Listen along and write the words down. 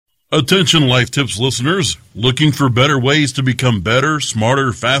Attention Life Tips listeners, looking for better ways to become better,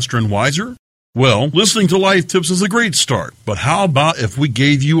 smarter, faster, and wiser? Well, listening to Life Tips is a great start, but how about if we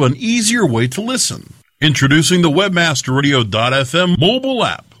gave you an easier way to listen? Introducing the WebmasterRadio.fm mobile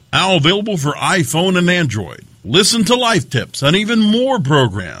app, now available for iPhone and Android. Listen to Life Tips and even more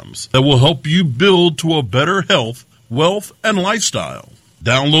programs that will help you build to a better health, wealth, and lifestyle.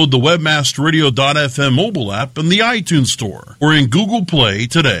 Download the WebmasterRadio.fm mobile app in the iTunes Store or in Google Play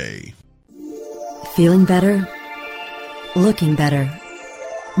today. Feeling better? Looking better?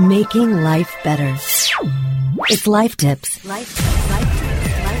 Making life better. It's Life Tips.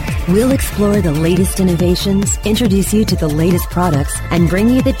 We'll explore the latest innovations, introduce you to the latest products, and bring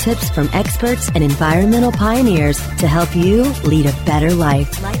you the tips from experts and environmental pioneers to help you lead a better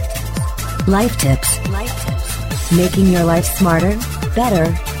life. Life Tips. Making your life smarter, better,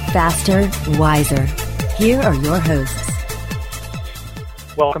 faster, wiser. Here are your hosts.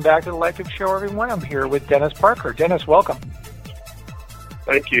 Welcome back to the Life Tips Show, everyone. I'm here with Dennis Parker. Dennis, welcome.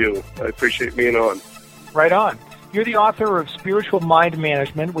 Thank you. I appreciate being on. Right on. You're the author of Spiritual Mind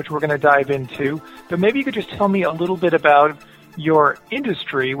Management, which we're going to dive into. But maybe you could just tell me a little bit about your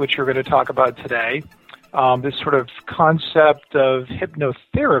industry, which you're going to talk about today. This sort of concept of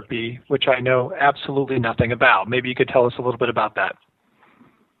hypnotherapy, which I know absolutely nothing about. Maybe you could tell us a little bit about that.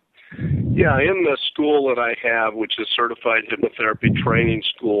 Yeah, in the school that I have, which is Certified Hypnotherapy Training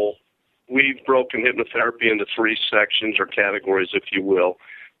School, we've broken hypnotherapy into three sections or categories, if you will.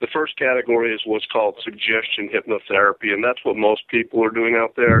 The first category is what's called suggestion hypnotherapy, and that's what most people are doing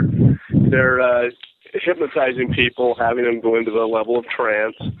out there. They're hypnotizing people, having them go into the level of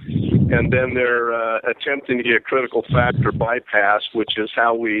trance, and then they're attempting to get critical factor bypass, which is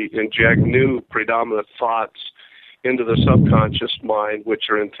how we inject new predominant thoughts into the subconscious mind, which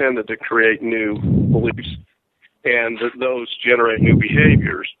are intended to create new beliefs, and those generate new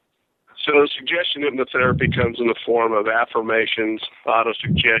behaviors. So suggestion hypnotherapy comes in the form of affirmations,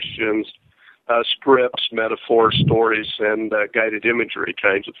 autosuggestions, scripts, metaphors, stories, and guided imagery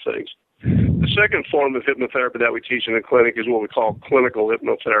kinds of things. The second form of hypnotherapy that we teach in the clinic is what we call clinical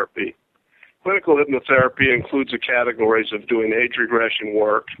hypnotherapy. Clinical hypnotherapy includes the categories of doing age regression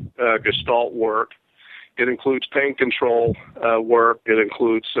work, Gestalt work. It includes pain control work. It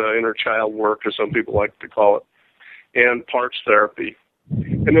includes inner child work, as some people like to call it, and parts therapy.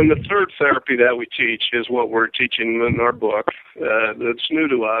 And then the third therapy that we teach is what we're teaching in our book that's new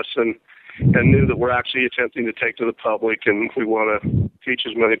to us and new that we're actually attempting to take to the public, and we want to teach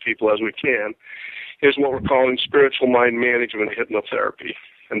as many people as we can, is what we're calling spiritual mind management hypnotherapy.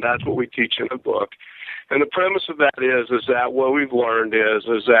 And that's what we teach in the book. And the premise of that is that what we've learned is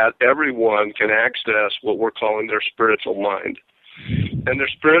that everyone can access what we're calling their spiritual mind. And their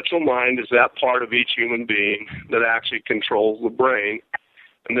spiritual mind is that part of each human being that actually controls the brain,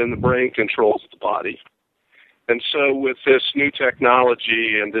 and then the brain controls the body. And so with this new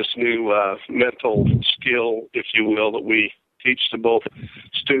technology and this new mental skill, if you will, that we teach to both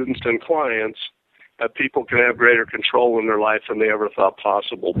students and clients, people can have greater control in their life than they ever thought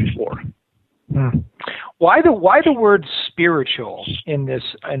possible before. Why the word spiritual in this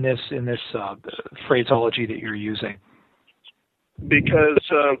phraseology that you're using? Because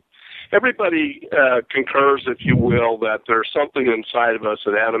everybody concurs, if you will, that there's something inside of us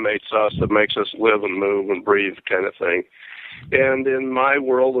that animates us, that makes us live and move and breathe kind of thing. And in my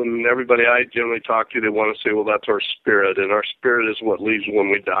world and everybody I generally talk to, they want to say, well, that's our spirit, and our spirit is what leaves when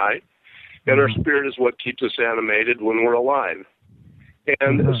we die, and our spirit is what keeps us animated when we're alive.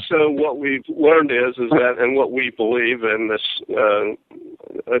 And so what we've learned is that, and what we believe in this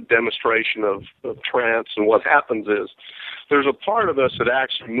demonstration of trance, and what happens is there's a part of us that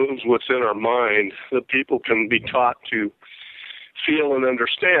actually moves within our mind that people can be taught to feel and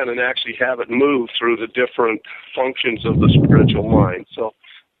understand and actually have it move through the different functions of the spiritual mind. So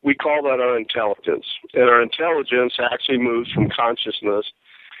we call that our intelligence. And our intelligence actually moves from consciousness.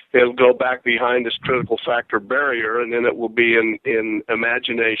 It'll go back behind this critical factor barrier, and then it will be in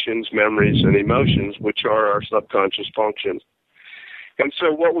imaginations, memories, and emotions, which are our subconscious functions. And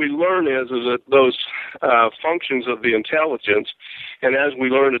so what we learn is that those functions of the intelligence, and as we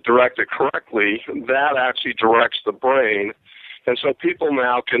learn to direct it correctly, that actually directs the brain. And so people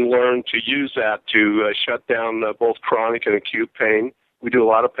now can learn to use that to shut down both chronic and acute pain. We do a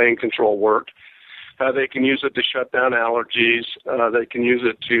lot of pain control work. They can use it to shut down allergies. They can use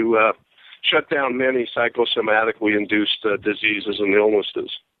it to shut down many psychosomatically induced diseases and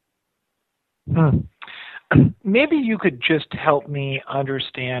illnesses. Maybe you could just help me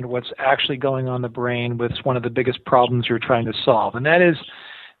understand what's actually going on in the brain with one of the biggest problems you're trying to solve. And that is,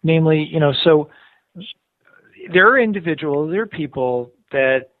 namely, so there are individuals, there are people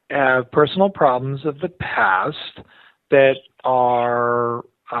that have personal problems of the past that are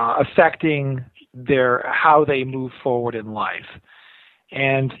affecting how they move forward in life.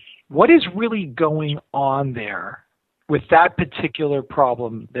 And what is really going on there with that particular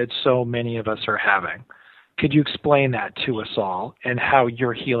problem that so many of us are having? Could you explain that to us all, and how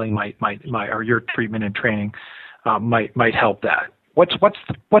your healing might or your treatment and training might help that? What's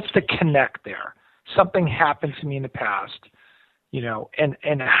the connect there? Something happened to me in the past,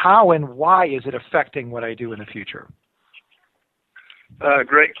 and how and why is it affecting what I do in the future?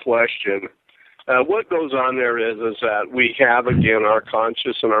 Great question. What goes on there is that we have, again, our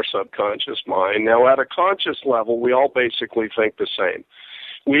conscious and our subconscious mind. Now, at a conscious level, we all basically think the same.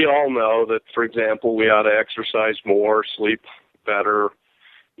 We all know that, for example, we ought to exercise more, sleep better,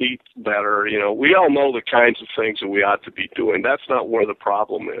 eat better. We all know the kinds of things that we ought to be doing. That's not where the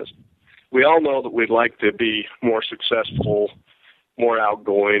problem is. We all know that we'd like to be more successful, more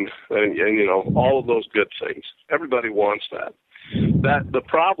outgoing, and all of those good things. Everybody wants that. That the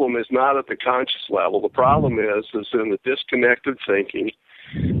problem is not at the conscious level. The problem is in the disconnected thinking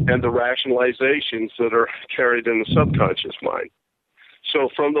and the rationalizations that are carried in the subconscious mind. So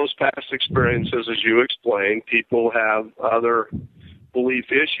from those past experiences, as you explained, people have other belief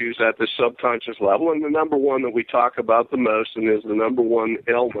issues at the subconscious level, and the number one that we talk about the most, and is the number one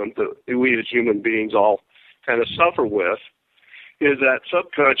ailment that we as human beings all kind of suffer with, is that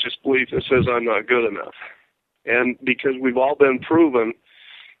subconscious belief that says I'm not good enough. And because we've all been proven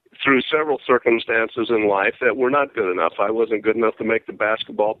through several circumstances in life that we're not good enough. I wasn't good enough to make the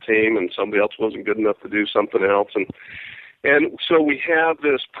basketball team, and somebody else wasn't good enough to do something else. And so we have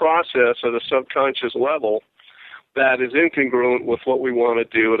this process at a subconscious level that is incongruent with what we want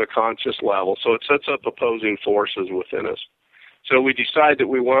to do at a conscious level. So it sets up opposing forces within us. So we decide that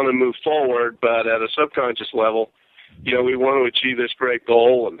we want to move forward, but at a subconscious level, we want to achieve this great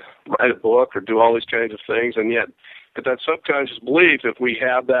goal and write a book or do all these kinds of things, and yet but that subconscious belief, if we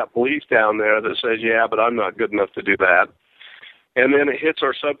have that belief down there that says, yeah, but I'm not good enough to do that, and then it hits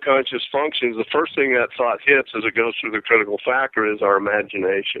our subconscious functions, the first thing that thought hits as it goes through the critical factor is our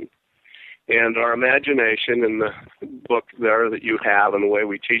imagination. And our imagination in the book there that you have and the way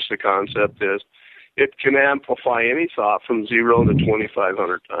we teach the concept is it can amplify any thought from 0 to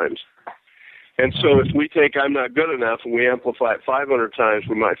 2,500 times. And so if we take I'm not good enough and we amplify it 500 times,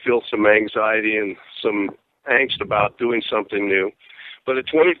 we might feel some anxiety and some angst about doing something new. But at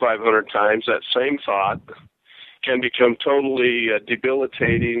 2,500 times, that same thought can become totally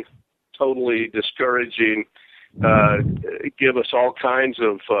debilitating, totally discouraging, give us all kinds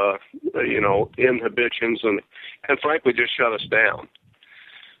of, inhibitions and frankly just shut us down.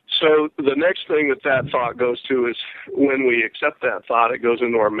 So the next thing that thought goes to is when we accept that thought, it goes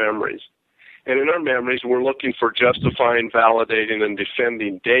into our memories. And in our memories, we're looking for justifying, validating, and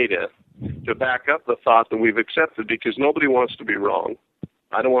defending data to back up the thought that we've accepted, because nobody wants to be wrong.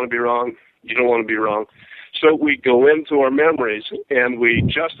 I don't want to be wrong. You don't want to be wrong. So we go into our memories and we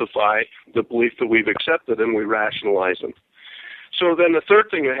justify the belief that we've accepted and we rationalize them. So then the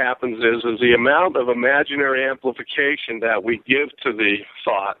third thing that happens is the amount of imaginary amplification that we give to the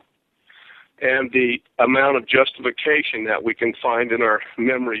thought and the amount of justification that we can find in our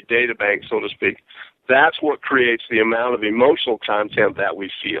memory data bank, so to speak, that's what creates the amount of emotional content that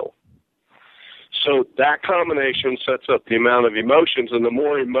we feel. So that combination sets up the amount of emotions, and the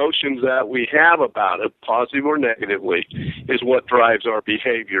more emotions that we have about it, positive or negatively, is what drives our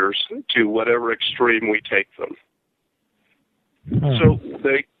behaviors to whatever extreme we take them. So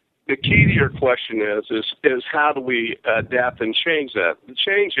the key to your question is how do we adapt and change that? The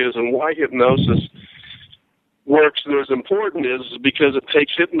change is, and why hypnosis works and is important is because it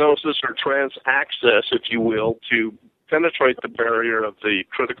takes hypnosis or trance access, if you will, to penetrate the barrier of the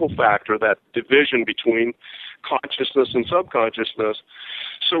critical factor, that division between consciousness and subconsciousness,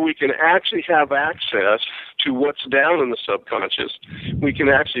 so we can actually have access to what's down in the subconscious. We can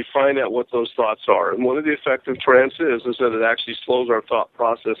actually find out what those thoughts are. And one of the effects of trance is that it actually slows our thought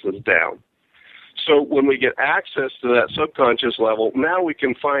processes down. So when we get access to that subconscious level, now we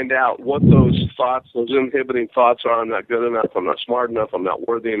can find out what those thoughts, those inhibiting thoughts are. I'm not good enough, I'm not smart enough, I'm not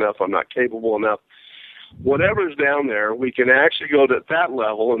worthy enough, I'm not capable enough. Whatever's down there, we can actually go to that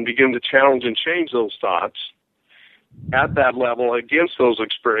level and begin to challenge and change those thoughts at that level against those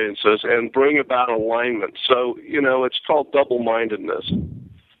experiences and bring about alignment. So, it's called double-mindedness.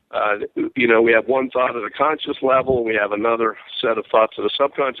 We have one thought at a conscious level, and we have another set of thoughts at a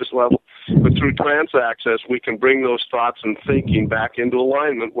subconscious level. But through trance access, we can bring those thoughts and thinking back into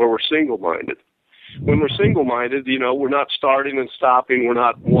alignment where we're single-minded. When we're single-minded, we're not starting and stopping. We're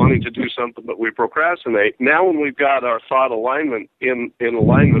not wanting to do something, but we procrastinate. Now when we've got our thought alignment in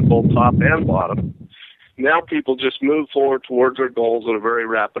alignment, both top and bottom, now people just move forward towards their goals at a very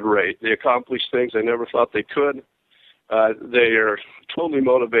rapid rate. They accomplish things they never thought they could. They are totally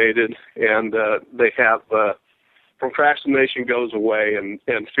motivated, and they have procrastination goes away,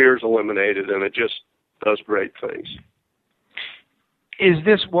 and fear is eliminated, and it just does great things.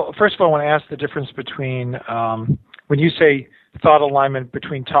 Well, first of all, I want to ask the difference between, when you say thought alignment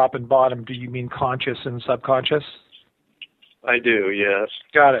between top and bottom, do you mean conscious and subconscious? I do, yes.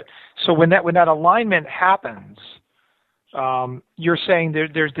 Got it. So when that alignment happens, you're saying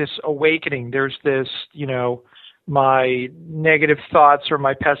there's this awakening, there's this, my negative thoughts or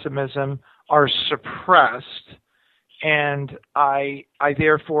my pessimism are suppressed, and I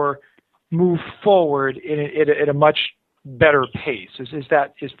therefore move forward at a much better pace.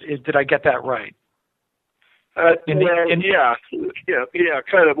 Did I get that right? Yeah,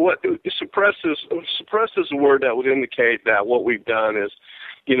 kind of. What suppress is a word that would indicate that what we've done is,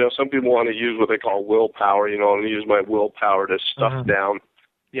 some people want to use what they call willpower. And use my willpower to stuff down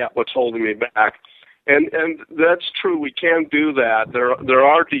what's holding me back. And that's true. We can do that. There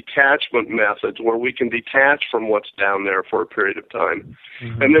are detachment methods where we can detach from what's down there for a period of time.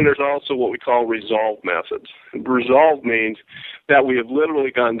 Mm-hmm. And then there's also what we call resolve methods. Resolve means that we have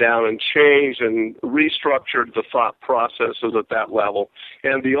literally gone down and changed and restructured the thought processes at that level,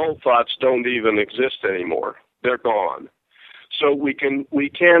 and the old thoughts don't even exist anymore. They're gone. So we can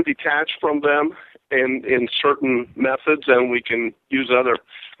detach from them in certain methods, and we can use other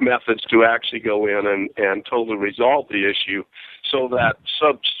methods to actually go in and totally resolve the issue, so that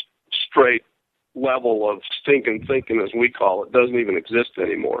substrate level of stinking thinking, as we call it, doesn't even exist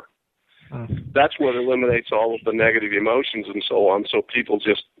anymore. That's what eliminates all of the negative emotions and so on, so people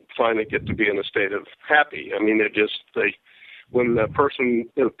just finally get to be in a state of happy. I mean, when the person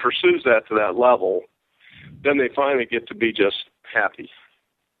pursues that to that level, then they finally get to be just happy.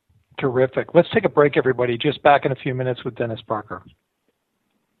 Terrific. Let's take a break, everybody. Just back in a few minutes with Dennis Parker.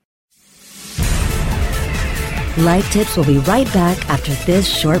 Life Tips will be right back after this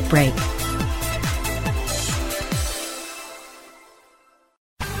short break.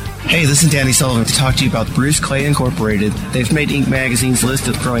 Hey, this is Danny Sullivan to talk to you about Bruce Clay Incorporated. They've made Inc. Magazine's list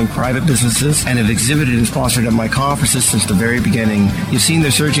of growing private businesses and have exhibited and sponsored at my conferences since the very beginning. You've seen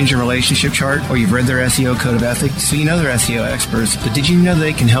their search engine relationship chart, or you've read their SEO code of ethics, so you know they're SEO experts. But did you know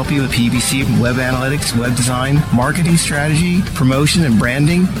they can help you with PPC, web analytics, web design, marketing strategy, promotion, and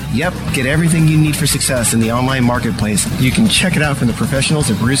branding? Yep, get everything you need for success in the online marketplace. You can check it out from the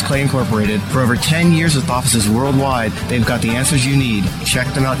professionals at Bruce Clay Incorporated. For over 10 years with offices worldwide, they've got the answers you need. Check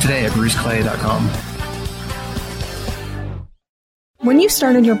them out today at bruceclay.com. When you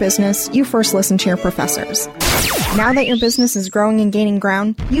started your business, you first listened to your professors. Now that your business is growing and gaining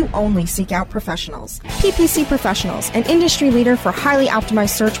ground, you only seek out professionals. PPC Professionals, an industry leader for highly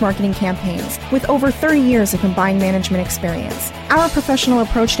optimized search marketing campaigns with over 30 years of combined management experience. Our professional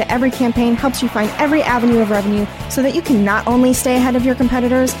approach to every campaign helps you find every avenue of revenue so that you can not only stay ahead of your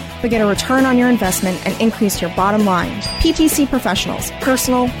competitors, but get a return on your investment and increase your bottom line. PPC Professionals,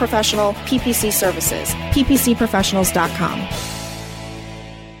 personal, professional, PPC services. ppcprofessionals.com.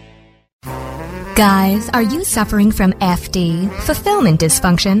 Guys, are you suffering from FD, fulfillment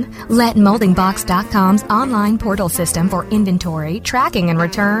dysfunction? Let MoldingBox.com's online portal system for inventory, tracking, and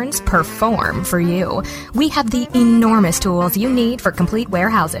returns perform for you. We have the enormous tools you need for complete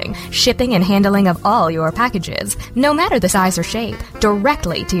warehousing, shipping, and handling of all your packages, no matter the size or shape,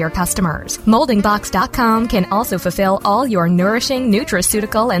 directly to your customers. MoldingBox.com can also fulfill all your nourishing,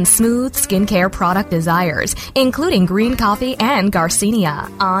 nutraceutical, and smooth skincare product desires, including green coffee and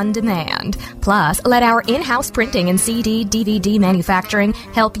Garcinia on demand. Plus, let our in-house printing and CD, DVD manufacturing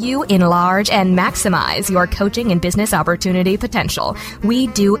help you enlarge and maximize your coaching and business opportunity potential. We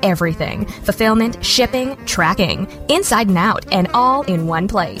do everything: fulfillment, shipping, tracking, inside and out, and all in one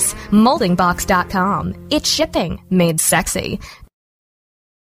place. MoldingBox.com. It's shipping made sexy.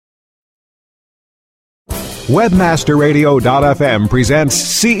 WebmasterRadio.fm presents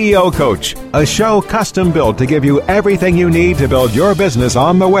CEO Coach, a show custom built to give you everything you need to build your business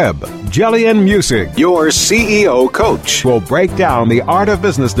on the web. Jillian Muessig, your CEO Coach, will break down the art of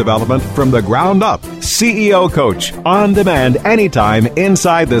business development from the ground up. CEO Coach, on demand anytime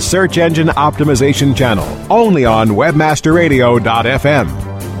inside the Search Engine Optimization channel, only on WebmasterRadio.fm.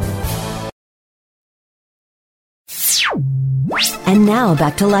 And now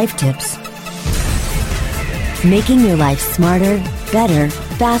back to Life Tips. Making your life smarter, better,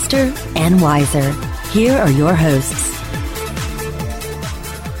 faster, and wiser. Here are your hosts.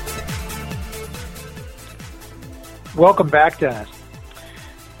 Welcome back, Dennis.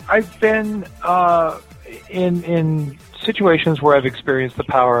 I've been in situations where I've experienced the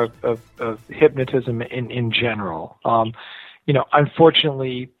power of hypnotism in general.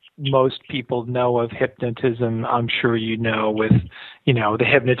 Unfortunately, most people know of hypnotism. I'm sure you know, with the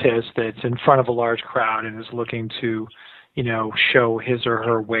hypnotist that's in front of a large crowd and is looking to show his or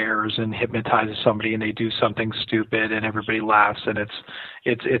her wares and hypnotizes somebody, and they do something stupid and everybody laughs, and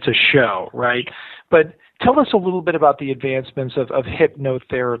it's a show, right? But tell us a little bit about the advancements of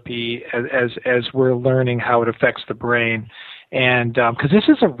hypnotherapy as we're learning how it affects the brain. And because this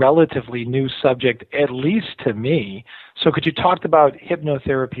is a relatively new subject, at least to me. So could you talk about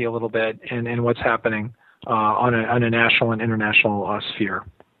hypnotherapy a little bit and what's happening on a national and international sphere?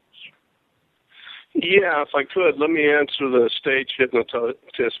 Yeah, if I could, let me answer the stage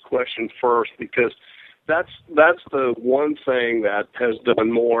hypnotist question first, because that's the one thing that has done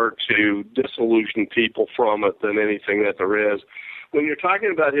more to disillusion people from it than anything that there is. When you're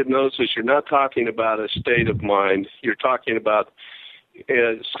talking about hypnosis, you're not talking about a state of mind. You're talking about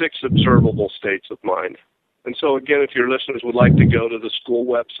 6 observable states of mind. And so, again, if your listeners would like to go to the school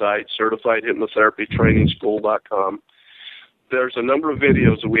website, CertifiedHypnotherapyTrainingschool.com, there's a number of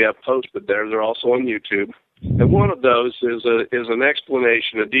videos that we have posted there. They're also on YouTube. And one of those is an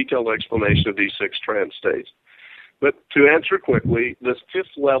explanation, a detailed explanation of these 6 trance states. But to answer quickly, the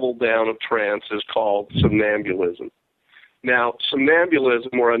 5th level down of trance is called somnambulism. Now,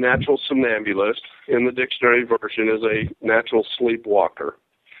 somnambulism, or a natural somnambulist, in the dictionary version, is a natural sleepwalker.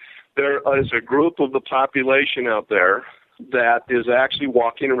 There is a group of the population out there that is actually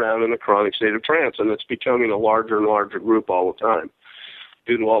walking around in a chronic state of trance, and it's becoming a larger and larger group all the time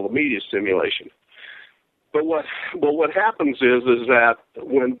due to all the media stimulation. But what happens is that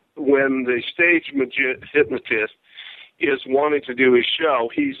when the stage hypnotist is wanting to do his show,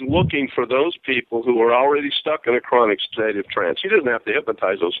 he's looking for those people who are already stuck in a chronic state of trance. He doesn't have to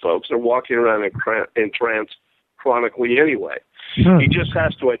hypnotize those folks. They're walking around in trance chronically anyway. He just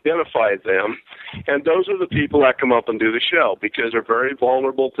has to identify them, and those are the people that come up and do the show because they're very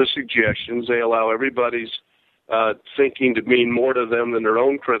vulnerable to suggestions. They allow everybody's thinking to mean more to them than their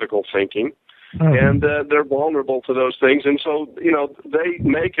own critical thinking. And they're vulnerable to those things. And so, they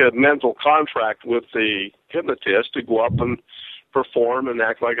make a mental contract with the hypnotist to go up and perform and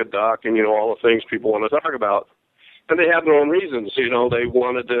act like a duck and, all the things people want to talk about. And they have their own reasons. They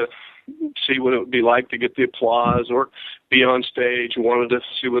wanted to see what it would be like to get the applause or be on stage, wanted to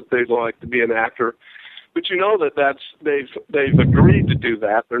see what they'd like to be an actor. But they've agreed to do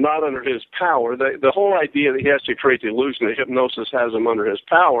that. They're not under his power. The whole idea that he has to create the illusion that hypnosis has him under his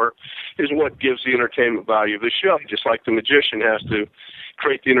power is what gives the entertainment value of the show. Just like the magician has to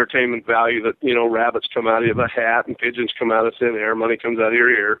create the entertainment value that, rabbits come out of a hat and pigeons come out of thin air, money comes out of your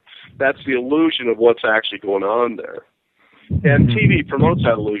ear. That's the illusion of what's actually going on there. And TV promotes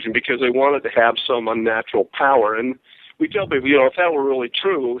that illusion because they wanted to have some unnatural power. And we tell people, if that were really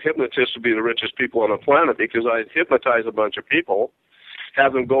true, hypnotists would be the richest people on the planet because I'd hypnotize a bunch of people,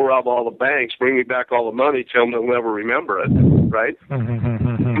 have them go rob all the banks, bring me back all the money, tell them they'll never remember it, right?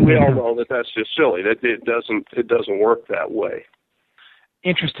 We all know that that's just silly. That it doesn't work that way.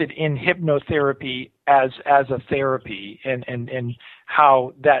 Interested in hypnotherapy as a therapy and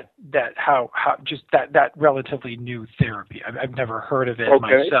how that relatively new therapy. I've never heard of it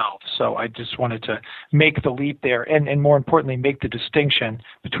myself, so I just wanted to make the leap there and more importantly make the distinction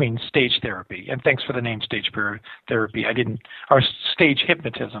between stage therapy. And thanks for the name stage therapy. Or stage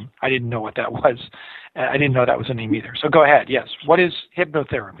hypnotism. I didn't know what that was. I didn't know that was a name either. So go ahead. Yes. What is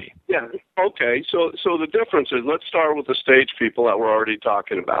hypnotherapy? Yeah. Okay. So the difference is, let's start with the stage people that we're already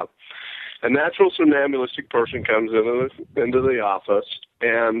talking about. A natural somnambulistic person comes into the office,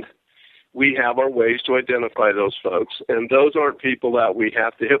 and we have our ways to identify those folks. And those aren't people that we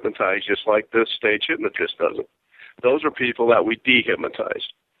have to hypnotize, just like this stage hypnotist doesn't. Those are people that we dehypnotize.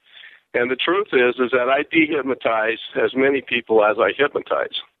 And the truth is that I dehypnotize as many people as I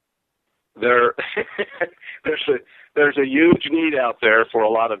hypnotize. There's a huge need out there for a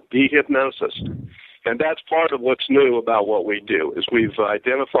lot of dehypnosis. And that's part of what's new about what we do, is we've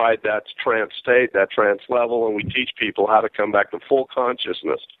identified that trance state, that trance level, and we teach people how to come back to full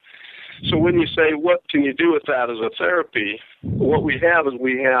consciousness. So when you say, what can you do with that as a therapy, what we have is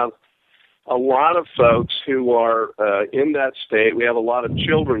we have a lot of folks who are in that state. We have a lot of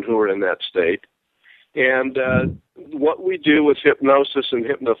children who are in that state. And what we do with hypnosis and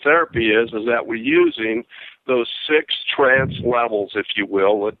hypnotherapy is that we're using those 6 trance levels, if you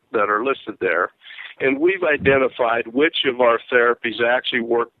will, that are listed there. And we've identified which of our therapies actually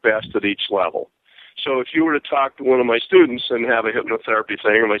work best at each level. So if you were to talk to one of my students and have a hypnotherapy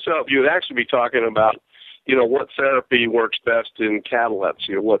thing, or myself, you would actually be talking about what therapy works best in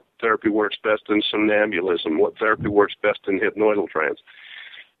catalepsy, or what therapy works best in somnambulism, what therapy works best in hypnoidal trance.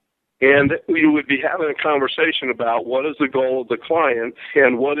 And we would be having a conversation about what is the goal of the client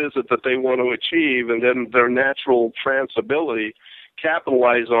and what is it that they want to achieve, and then their natural trance ability,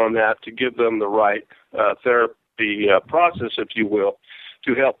 capitalize on that to give them the right therapy process, if you will,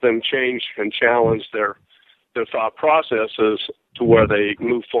 to help them change and challenge their thought processes to where they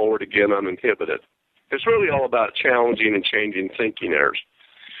move forward again uninhibited. It's really all about challenging and changing thinking errors.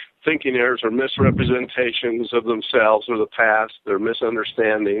 Thinking errors are misrepresentations of themselves or the past. They're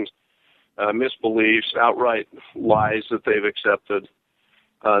misunderstandings, misbeliefs, outright lies that they've accepted.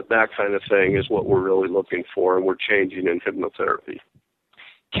 That kind of thing is what we're really looking for, and we're changing in hypnotherapy.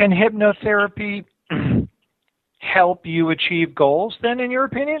 Can hypnotherapy help you achieve goals, then, in your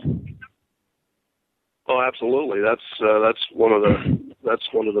opinion? Oh, absolutely. That's one of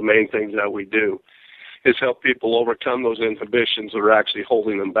the main things that we do, is help people overcome those inhibitions that are actually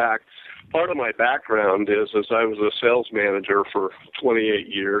holding them back. Part of my background is I was a sales manager for 28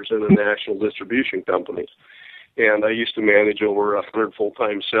 years in a national distribution company, and I used to manage over 100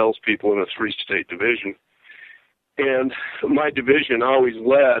 full-time salespeople in a 3-state division. And my division always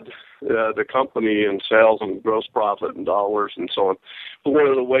led the company in sales and gross profit and dollars and so on. But one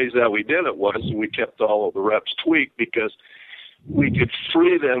of the ways that we did it was we kept all of the reps tweaked, because we could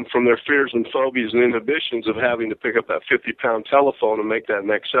free them from their fears and phobias and inhibitions of having to pick up that 50-pound telephone and make that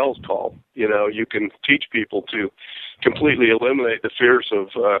next sales call. You can teach people to completely eliminate the fears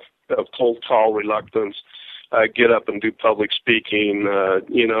of cold call reluctance, get up and do public speaking,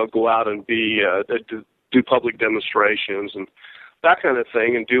 go out and do public demonstrations and that kind of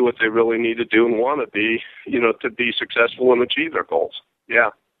thing, and do what they really need to do and want to be, to be successful and achieve their goals. Yeah,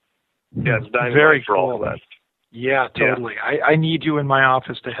 it's dynamite. Very for cool. all of that. Yeah, totally. Yeah. I need you in my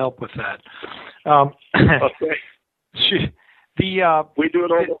office to help with that. Okay. We do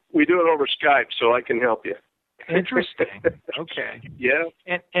it over Skype, so I can help you. Interesting. Okay. Yeah.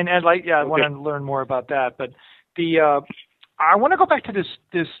 And I'd like, I want to learn more about that, but I want to go back to this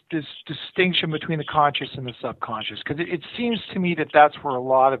distinction between the conscious and the subconscious, because it seems to me that that's where a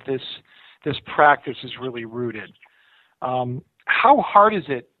lot of this practice is really rooted. How hard is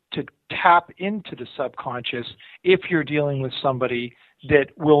it to tap into the subconscious if you're dealing with somebody that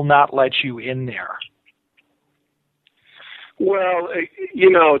will not let you in there? Well,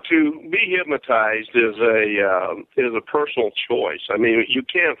 to be hypnotized is a personal choice. I mean, you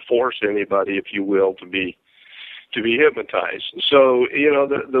can't force anybody, if you will, to be hypnotized. So,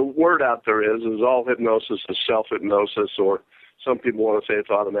 the word out there is all hypnosis is self-hypnosis, or some people want to say it's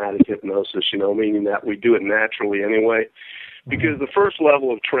automatic hypnosis, meaning that we do it naturally anyway. Because the first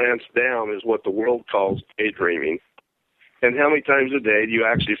level of trance down is what the world calls daydreaming. And how many times a day do you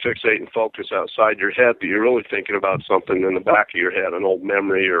actually fixate and focus outside your head, but you're really thinking about something in the back of your head, an old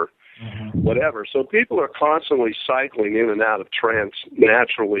memory or whatever? So people are constantly cycling in and out of trance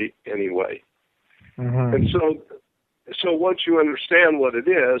naturally anyway. And so once you understand what it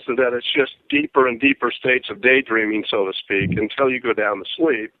is, and that it's just deeper and deeper states of daydreaming, so to speak, until you go down to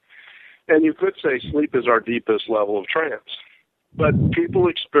sleep. And you could say sleep is our deepest level of trance. But people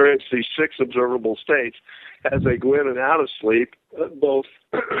experience these 6 observable states as they go in and out of sleep, both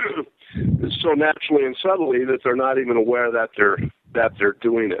so naturally and subtly that they're not even aware that they're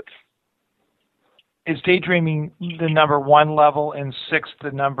doing it. Is daydreaming the number 1 level, and sleep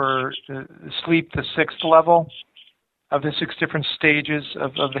the 6th level of the 6 different stages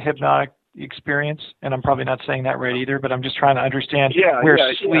of the hypnotic experience? And I'm probably not saying that right either, but I'm just trying to understand where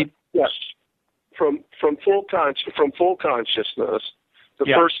sleep. Yes. From full consciousness, the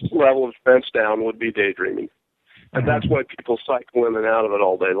first level of trance down would be daydreaming, and that's why people cycle in and out of it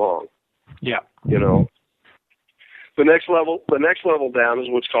all day long. Yeah. The next level down is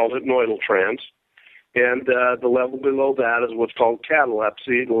what's called hypnoidal trance, and the level below that is what's called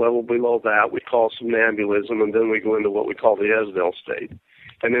catalepsy. The level below that we call somnambulism, and then we go into what we call the Esdale state,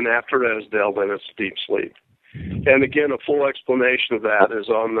 and then after Esdale, then it's deep sleep. And again, a full explanation of that is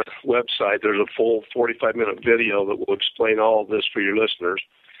on the website. There's a full 45-minute video that will explain all of this for your listeners.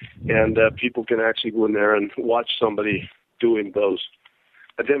 And people can actually go in there and watch somebody doing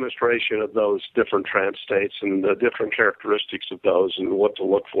a demonstration of those different trance states and the different characteristics of those and what to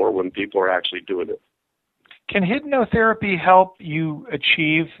look for when people are actually doing it. Can hypnotherapy help you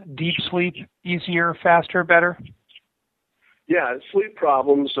achieve deep sleep easier, faster, better? Yeah, sleep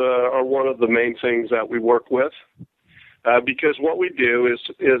problems are one of the main things that we work with because what we do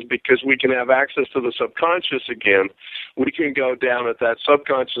is because we can have access to the subconscious again, we can go down at that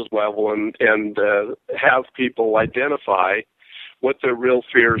subconscious level and have people identify what their real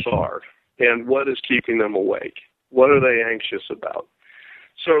fears are. and what is keeping them awake. What are they anxious about?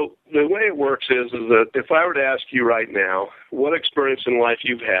 So the way it works is that if I were to ask you right now what experience in life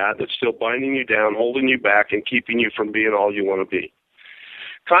you've had that's still binding you down, holding you back, and keeping you from being all you want to be.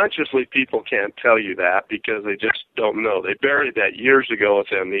 Consciously, people can't tell you that because they just don't know. They buried that years ago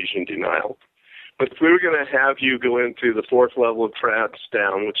with amnesia and denial. But if we were going to have you go into the fourth level of trance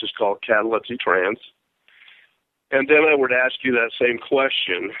down, which is called catalepsy trance, and then I would ask you that same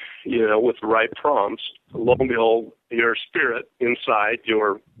question, with the right prompts, lo and behold, your spirit inside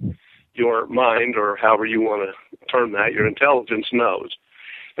your mind, or however you want to term that, your intelligence knows.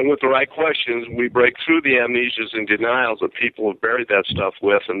 And with the right questions, we break through the amnesias and denials that people have buried that stuff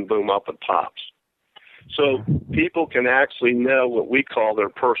with, and boom, up it pops. So people can actually know what we call their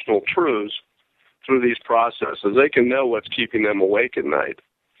personal truths through these processes. They can know what's keeping them awake at night.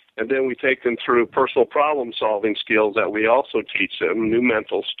 And then we take them through personal problem-solving skills that we also teach them, new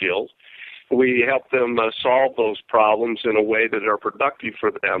mental skills. We help them solve those problems in a way that are productive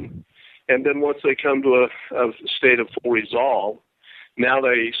for them. And then once they come to a state of full resolve, now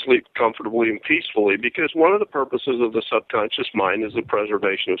they sleep comfortably and peacefully, because one of the purposes of the subconscious mind is the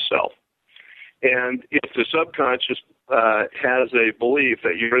preservation of self. And if the subconscious has a belief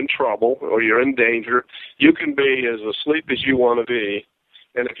that you're in trouble or you're in danger, you can be as asleep as you want to be.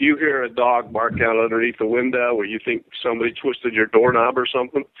 And if you hear a dog bark out underneath the window, or you think somebody twisted your doorknob or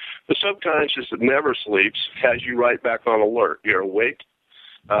something, the subconscious that never sleeps has you right back on alert. You're awake.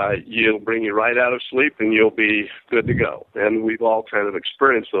 You'll bring you right out of sleep, and you'll be good to go. And we've all kind of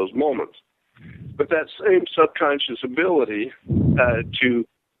experienced those moments. But that same subconscious ability to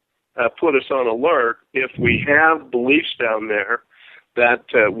put us on alert, if we have beliefs down there that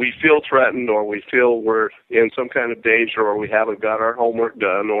we feel threatened, or we feel we're in some kind of danger, or we haven't got our homework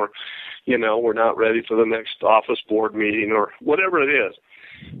done, or, we're not ready for the next office board meeting, or whatever it is.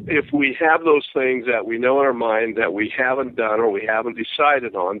 If we have those things that we know in our mind that we haven't done or we haven't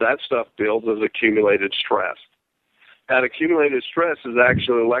decided on, that stuff builds as accumulated stress. That accumulated stress is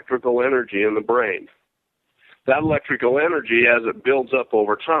actually electrical energy in the brain. That electrical energy, as it builds up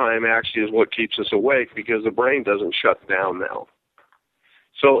over time, actually is what keeps us awake, because the brain doesn't shut down now.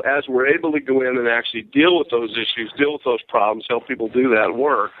 So as we're able to go in and actually deal with those issues, deal with those problems, help people do that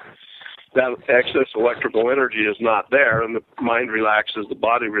work, that excess electrical energy is not there, and the mind relaxes, the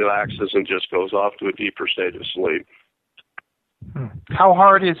body relaxes, and just goes off to a deeper state of sleep. How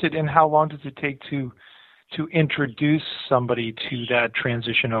hard is it, and how long does it take to introduce somebody to that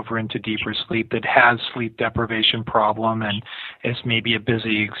transition over into deeper sleep that has sleep deprivation problem and is maybe a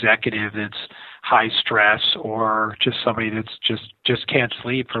busy executive that's high stress, or just somebody that's just can't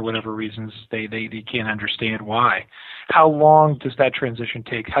sleep for whatever reasons they can't understand why? How long does that transition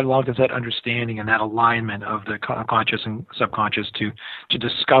take? How long does that understanding and that alignment of the conscious and subconscious to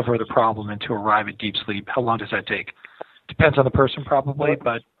discover the problem and to arrive at deep sleep, how long does that take? Depends on the person probably,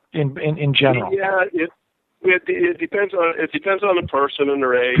 but in general. Yeah, it depends on the person and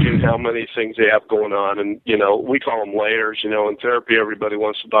their age and how many things they have going on. And, we call them layers. In therapy, everybody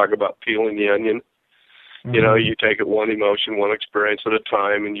wants to talk about peeling the onion. Mm-hmm. You take it one emotion, one experience at a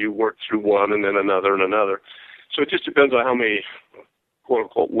time, and you work through one and then another and another. So it just depends on how many,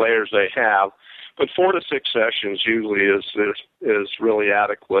 quote-unquote, layers they have. But 4 to 6 sessions usually is really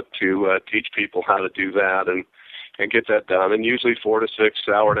adequate to teach people how to do that and get that done. And usually 4 to 6,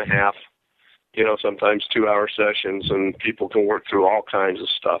 hour and a half, sometimes 2-hour sessions, and people can work through all kinds of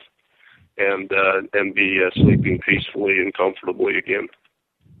stuff and be sleeping peacefully and comfortably again.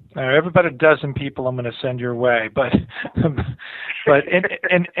 Every about a dozen people I'm going to send your way, but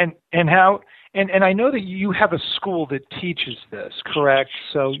and I know that you have a school that teaches this, correct?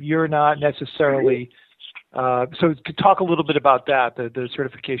 So you're not necessarily. So to talk a little bit about that, the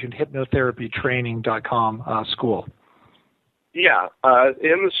certification hypnotherapytraining.com school. Yeah,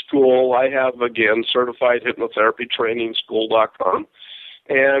 in the school I have, again, certified hypnotherapytrainingschool.com,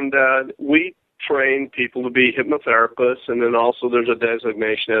 and we train people to be hypnotherapists, and then also there's a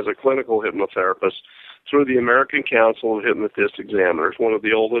designation as a clinical hypnotherapist through the American Council of Hypnotist Examiners, one of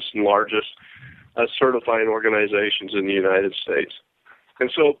the oldest and largest certifying organizations in the United States.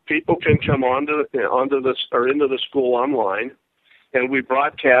 And so people can come onto this or into the school online, and we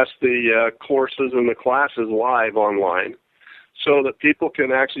broadcast the courses and the classes live online, so that people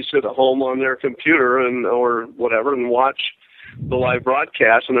can actually sit at home on their computer or whatever and watch the live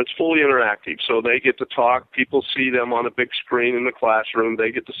broadcast, and it's fully interactive. So they get to talk. People see them on a big screen in the classroom.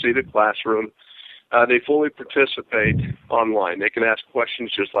 They get to see the classroom. They fully participate online. They can ask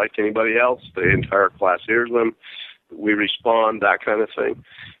questions just like anybody else. The entire class hears them. we respond, that kind of thing.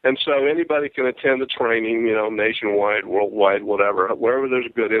 And so anybody can attend the training, nationwide, worldwide, whatever, wherever there's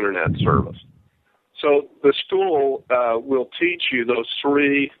a good internet service. So the school will teach you those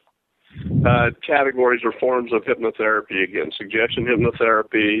three categories or forms of hypnotherapy again: suggestion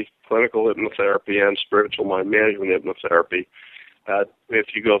hypnotherapy, clinical hypnotherapy, and spiritual mind management hypnotherapy, if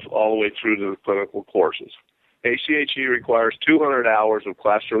you go all the way through to the clinical courses. ACHE requires 200 hours of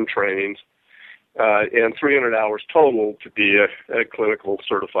classroom trainings and 300 hours total to be a clinical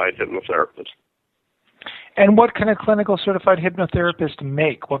certified hypnotherapist. And what can a clinical certified hypnotherapist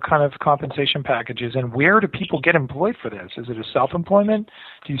make? What kind of compensation packages? And where do people get employed for this? Is it a self-employment?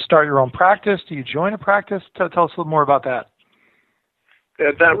 Do you start your own practice? Do you join a practice? Tell us a little more about that.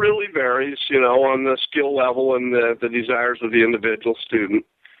 That really varies, on the skill level and the desires of the individual student.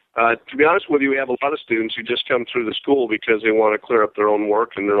 To be honest with you, we have a lot of students who just come through the school because they want to clear up their own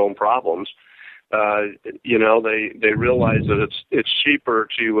work and their own problems. They realize that it's cheaper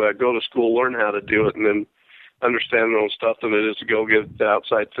to go to school, learn how to do it, and then understand their own stuff than it is to go get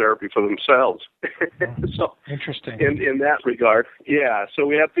outside therapy for themselves. So, interesting. In that regard, yeah. So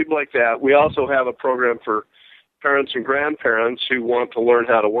we have people like that. We also have a program for parents and grandparents who want to learn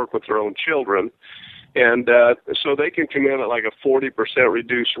how to work with their own children. And so they can come in at like a 40%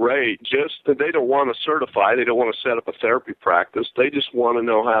 reduced rate. Just that they don't want to certify. They don't want to set up a therapy practice. They just want to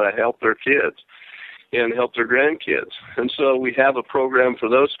know how to help their kids and help their grandkids. And so we have a program for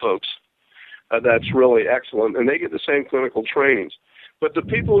those folks that's really excellent, and they get the same clinical trainings. But the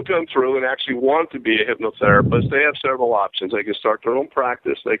people who come through and actually want to be a hypnotherapist, they have several options. They can start their own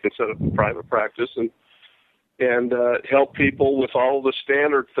practice. They can set up a private practice and help people with all the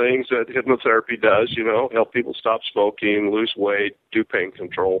standard things that hypnotherapy does, help people stop smoking, lose weight, do pain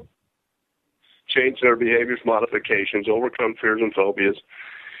control, change their behaviors, modifications, overcome fears and phobias.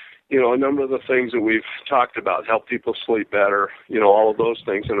 A number of the things that we've talked about, help people sleep better, all of those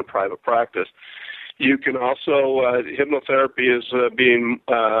things in a private practice. You can also, hypnotherapy is being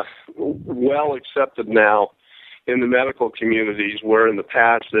well accepted now in the medical communities, where in the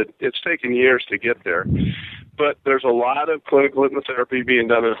past it's taken years to get there. But there's a lot of clinical hypnotherapy being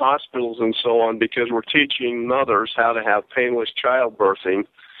done in hospitals and so on, because we're teaching mothers how to have painless childbirthing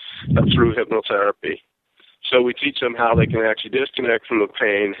through hypnotherapy. So we teach them how they can actually disconnect from the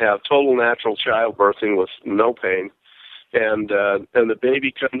pain, have total natural childbirthing with no pain, and the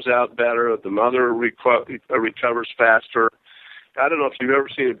baby comes out better. The mother recovers faster. I don't know if you've ever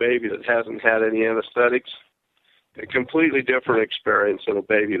seen a baby that hasn't had any anesthetics. A completely different experience than a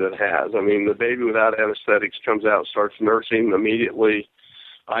baby that has. I mean, the baby without anesthetics comes out, starts nursing immediately,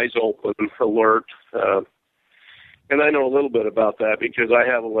 eyes open, alert. And I know a little bit about that because I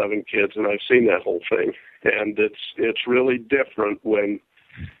have 11 kids and I've seen that whole thing. And it's really different when,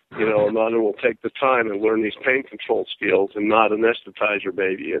 a mother will take the time and learn these pain control skills and not anesthetize your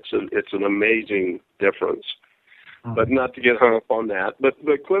baby. It's an amazing difference. But not to get hung up on that. But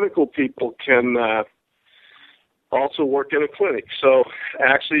the clinical people can also work in a clinic. So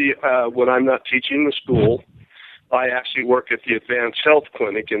actually, when I'm not teaching the school, I actually work at the Advanced Health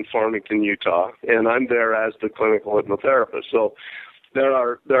Clinic in Farmington, Utah, and I'm there as the clinical hypnotherapist. So there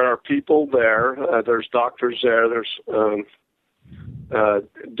are people there. There's doctors there. There's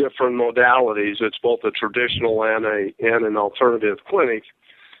different modalities. It's both a traditional and an alternative clinic.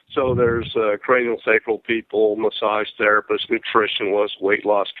 So there's craniosacral people, massage therapists, nutritionists, weight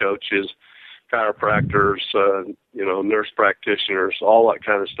loss coaches, chiropractors, nurse practitioners, all that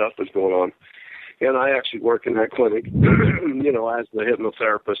kind of stuff is going on. And I actually work in that clinic, as the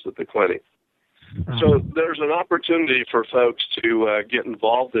hypnotherapist at the clinic. So there's an opportunity for folks to get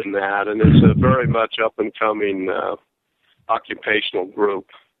involved in that, and it's a very much up-and-coming occupational group.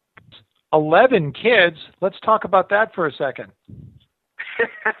 11 kids. Let's talk about that for a second.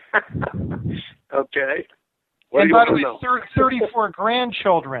 Okay. And by the way, 34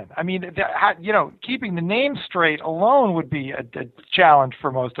 grandchildren. I mean, keeping the name straight alone would be a challenge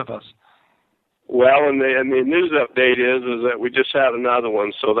for most of us. Well, and the news update is that we just had another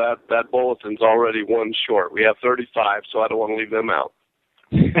one, so that bulletin's already one short. We have 35, so I don't want to leave them out.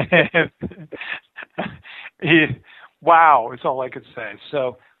 Wow, is all I could say.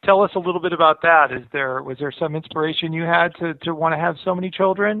 So tell us a little bit about that. Was there some inspiration you had to want to have so many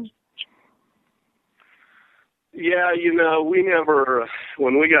children? Yeah, we never,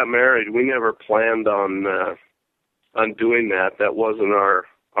 when we got married, we never planned on doing that. That wasn't our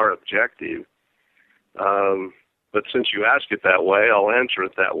objective. But since you ask it that way, I'll answer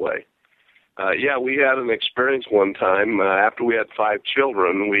it that way. We had an experience one time after we had 5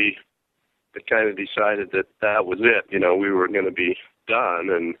 children. We kind of decided that was it. We were going to be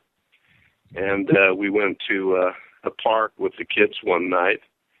done, and we went to a park with the kids one night,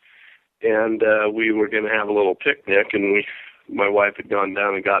 and we were going to have a little picnic, and my wife had gone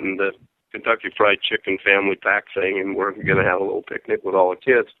down and gotten the Kentucky Fried Chicken family pack thing, and we're going to have a little picnic with all the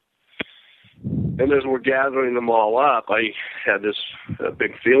kids. And as we're gathering them all up, I had this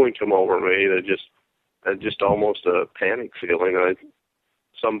big feeling come over me that just almost a panic feeling.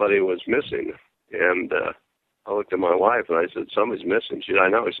 Somebody was missing, and I looked at my wife and I said, "Somebody's missing." She said, "I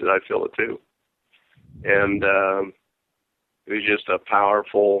know." I said, "I feel it too." And it was just a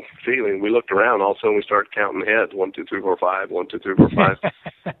powerful feeling. We looked around, all of a sudden we started counting heads: 1, 2, 3, 4, 5. 1, 2, 3, 4, 5.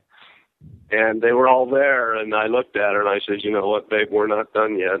 And they were all there, and I looked at her and I said, "You know what, babe, we're not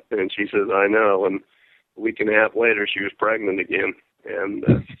done yet." And she says, "I know." And a week and a half later, she was pregnant again.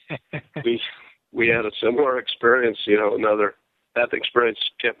 And we had a similar experience, that experience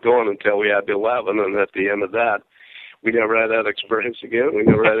kept going until we had 11, and at the end of that, we never had that experience again. We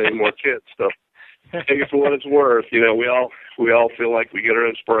never had any more kids. So take it for what it's worth. We all feel like we get our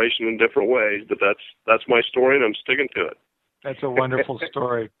inspiration in different ways, but that's my story, and I'm sticking to it. That's a wonderful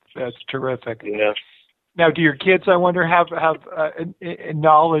story. That's terrific. Yeah. Now, do your kids, I wonder, have a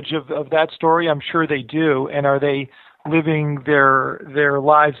knowledge of that story? I'm sure they do. And are they living their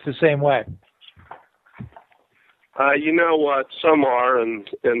lives the same way? You know what? Some are and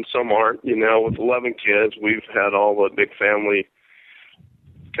some aren't. With 11 kids, we've had all the big family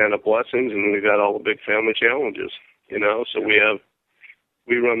kind of blessings, and we've had all the big family challenges. So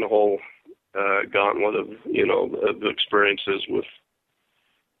we run the whole gauntlet of the experiences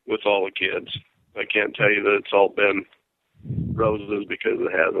with all the kids. I can't tell you that it's all been roses, because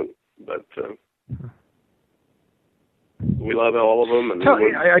it hasn't. But we love all of them. And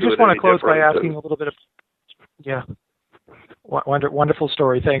I just want to close by asking a little bit of. Yeah. Wonderful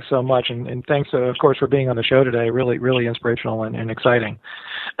story. Thanks so much. And thanks, of course, for being on the show today. Really, really inspirational and exciting.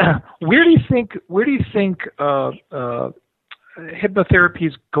 Where do you think hypnotherapy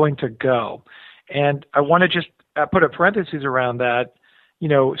is going to go? And I want to just put a parenthesis around that.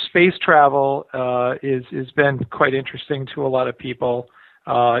 Space travel is been quite interesting to a lot of people.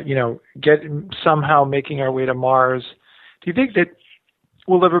 Somehow making our way to Mars. Do you think that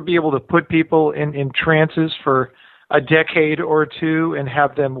we'll ever be able to put people in trances for a decade or two and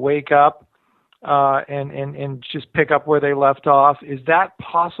have them wake up and just pick up where they left off? Is that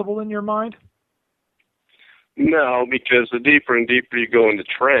possible in your mind? No, because the deeper and deeper you go into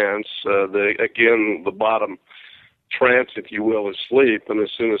trance, the bottom trance, if you will, is sleep. And as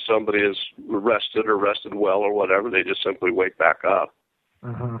soon as somebody is rested well or whatever, they just simply wake back up.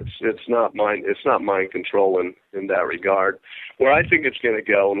 Uh-huh. It's not mind control in that regard. Where I think it's going to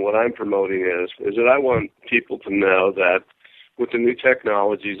go, and what I'm promoting is that I want people to know that with the new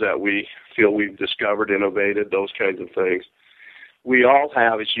technologies that we feel we've discovered, innovated, those kinds of things, we all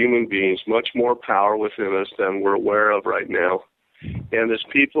have as human beings much more power within us than we're aware of right now. And as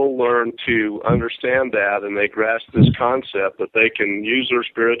people learn to understand that, and they grasp this concept that they can use their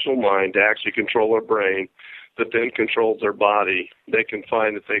spiritual mind to actually control their brain, that then controls their body, they can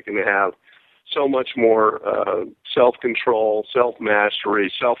find that they can have so much more self-control, self-mastery,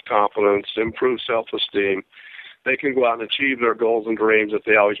 self-confidence, improved self-esteem. They can go out and achieve their goals and dreams that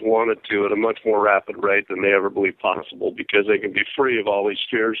they always wanted to at a much more rapid rate than they ever believed possible, because they can be free of all these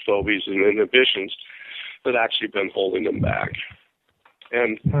fears, phobias, and inhibitions that actually been holding them back.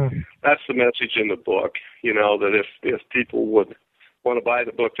 And that's the message in the book, that if people would want to buy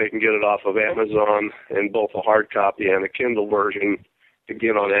the book, they can get it off of Amazon, and both a hard copy and a Kindle version,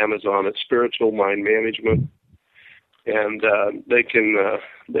 again on Amazon. It's Spiritual Mind Management, and they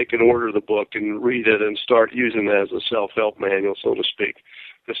can order the book and read it and start using it as a self-help manual, so to speak,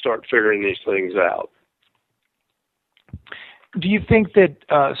 to start figuring these things out. Do you think that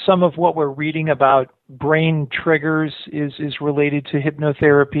some of what we're reading about brain triggers is related to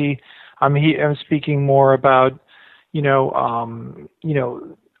hypnotherapy? I'm speaking more about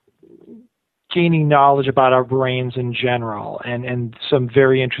gaining knowledge about our brains in general, and some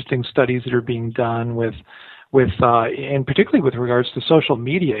very interesting studies that are being done with and particularly with regards to social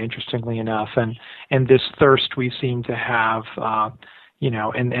media, interestingly enough, and this thirst we seem to have,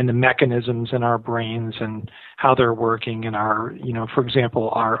 and the mechanisms in our brains and how they're working, and our, for example,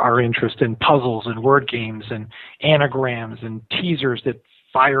 our interest in puzzles and word games and anagrams and teasers that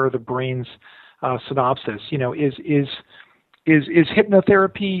fire the brain's synopsis. Is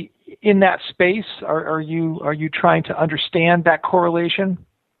hypnotherapy in that space? Are you trying to understand that correlation?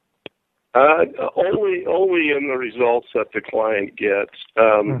 Only in the results that the client gets.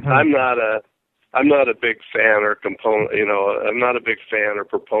 I'm not a big fan or component. I'm not a big fan or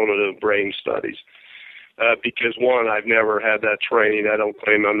proponent of brain studies because, one, I've never had that training. I don't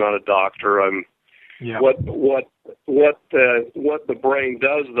claim I'm not a doctor. What what the brain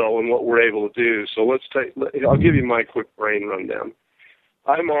does, though, and what we're able to do. So I'll give you my quick brain rundown.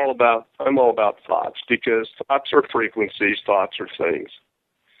 I'm all about thoughts, because thoughts are frequencies, thoughts are things.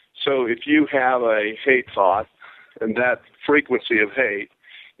 So if you have a hate thought, and that frequency of hate,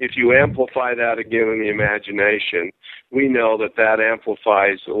 if you amplify that again in the imagination, we know that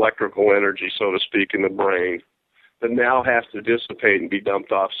amplifies electrical energy, so to speak, in the brain that now has to dissipate and be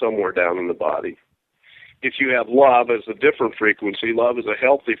dumped off somewhere down in the body. If you have love as a different frequency, love is a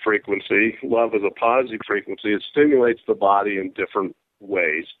healthy frequency, love is a positive frequency, it stimulates the body in different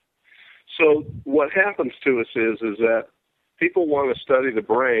ways. So what happens to us is that people want to study the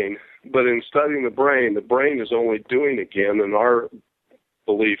brain, but in studying the brain is only doing, again, in our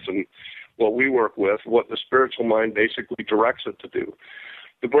belief and what we work with, what the spiritual mind basically directs it to do.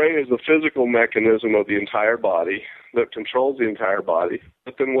 The brain is the physical mechanism of the entire body that controls the entire body,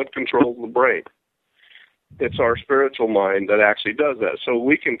 but then what controls the brain? It's our spiritual mind that actually does that. So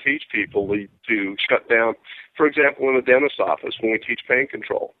we can teach people to shut down, for example, in the dentist's office, when we teach pain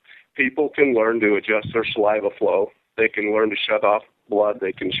control, people can learn to adjust their saliva flow. They can learn to shut off blood.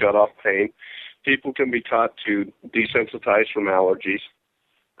 They can shut off pain. People can be taught to desensitize from allergies.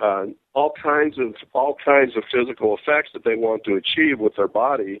 All kinds of physical effects that they want to achieve with their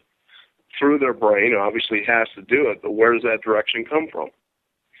body through their brain obviously has to do it, but where does that direction come from?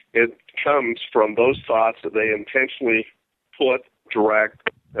 It comes from those thoughts that they intentionally put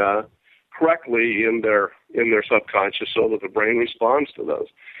correctly in their subconscious, so that the brain responds to those.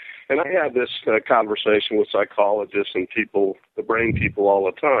 And I have this conversation with psychologists and people, the brain people, all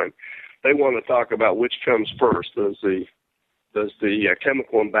the time. They want to talk about which comes first. Does the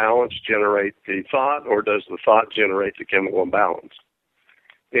chemical imbalance generate the thought, or does the thought generate the chemical imbalance?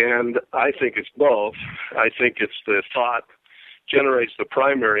 And I think it's both. I think it's the thought generates the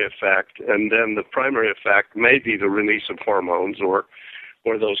primary effect, and then the primary effect may be the release of hormones or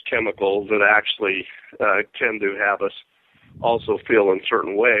those chemicals that actually tend to have us also feel in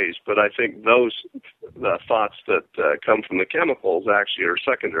certain ways. But I think those thoughts that come from the chemicals actually are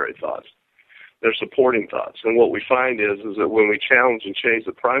secondary thoughts. They're supporting thoughts. And what we find is that when we challenge and change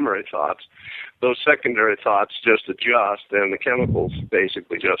the primary thoughts, those secondary thoughts just adjust, and the chemicals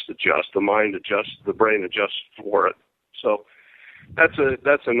basically just adjust. The mind adjusts, the brain adjusts for it. So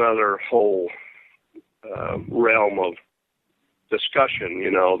that's another whole realm of discussion,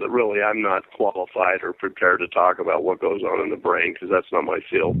 that really I'm not qualified or prepared to talk about what goes on in the brain, because that's not my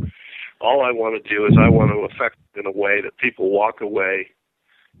field. All I want to do is I want to affect it in a way that people walk away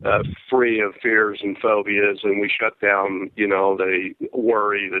free of fears and phobias, and we shut down, the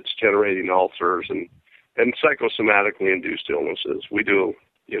worry that's generating ulcers and psychosomatically induced illnesses. We do,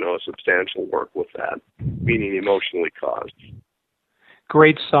 a substantial work with that, meaning emotionally caused.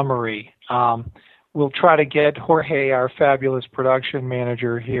 Great summary. We'll try to get Jorge, our fabulous production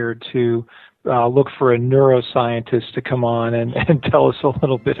manager, here to look for a neuroscientist to come on and tell us a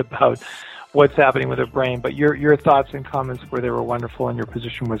little bit about what's happening with the brain. But your thoughts and comments they were wonderful, and your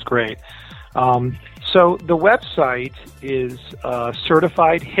position was great. So the website is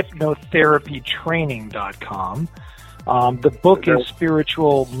certifiedhypnotherapytraining.com. The book is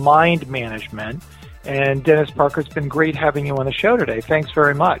Spiritual Mind Management. And Dennis Parker, it's been great having you on the show today. Thanks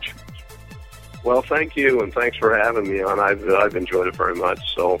very much. Well, thank you, and thanks for having me on. I've enjoyed it very much,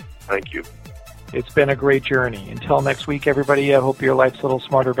 so thank you. It's been a great journey. Until next week, everybody, I hope your life's a little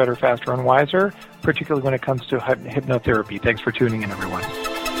smarter, better, faster, and wiser, particularly when it comes to hypnotherapy. Thanks for tuning in, everyone.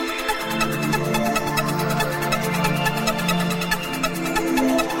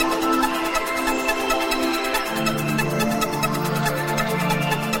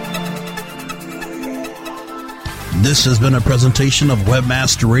 This has been a presentation of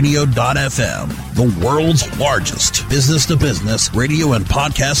WebmasterRadio.fm, the world's largest business-to-business radio and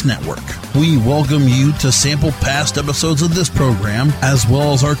podcast network. We welcome you to sample past episodes of this program, as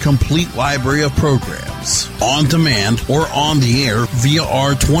well as our complete library of programs, on demand or on the air via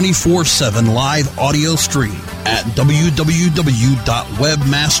our 24/7 live audio stream at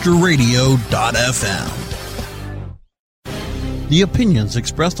www.webmasterradio.fm. The opinions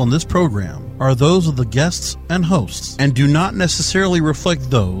expressed on this program are those of the guests and hosts and do not necessarily reflect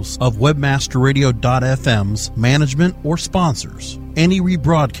those of WebmasterRadio.fm's management or sponsors. Any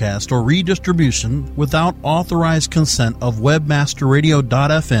rebroadcast or redistribution without authorized consent of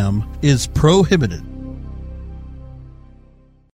WebmasterRadio.fm is prohibited.